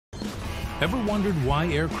Ever wondered why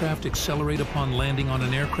aircraft accelerate upon landing on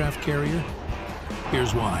an aircraft carrier?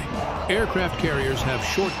 Here's why. Aircraft carriers have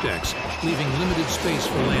short decks, leaving limited space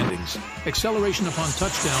for landings. Acceleration upon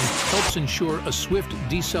touchdown helps ensure a swift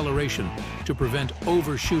deceleration to prevent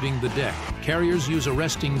overshooting the deck. Carriers use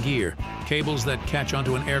arresting gear, cables that catch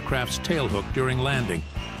onto an aircraft's tailhook during landing.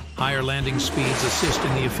 Higher landing speeds assist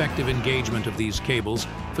in the effective engagement of these cables,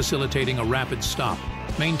 facilitating a rapid stop.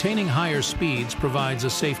 Maintaining higher speeds provides a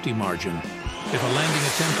safety margin. If a landing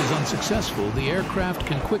attempt is unsuccessful, the aircraft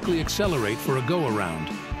can quickly accelerate for a go-around,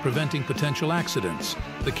 preventing potential accidents.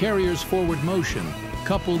 The carrier's forward motion,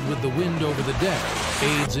 coupled with the wind over the deck,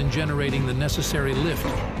 aids in generating the necessary lift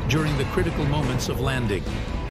during the critical moments of landing.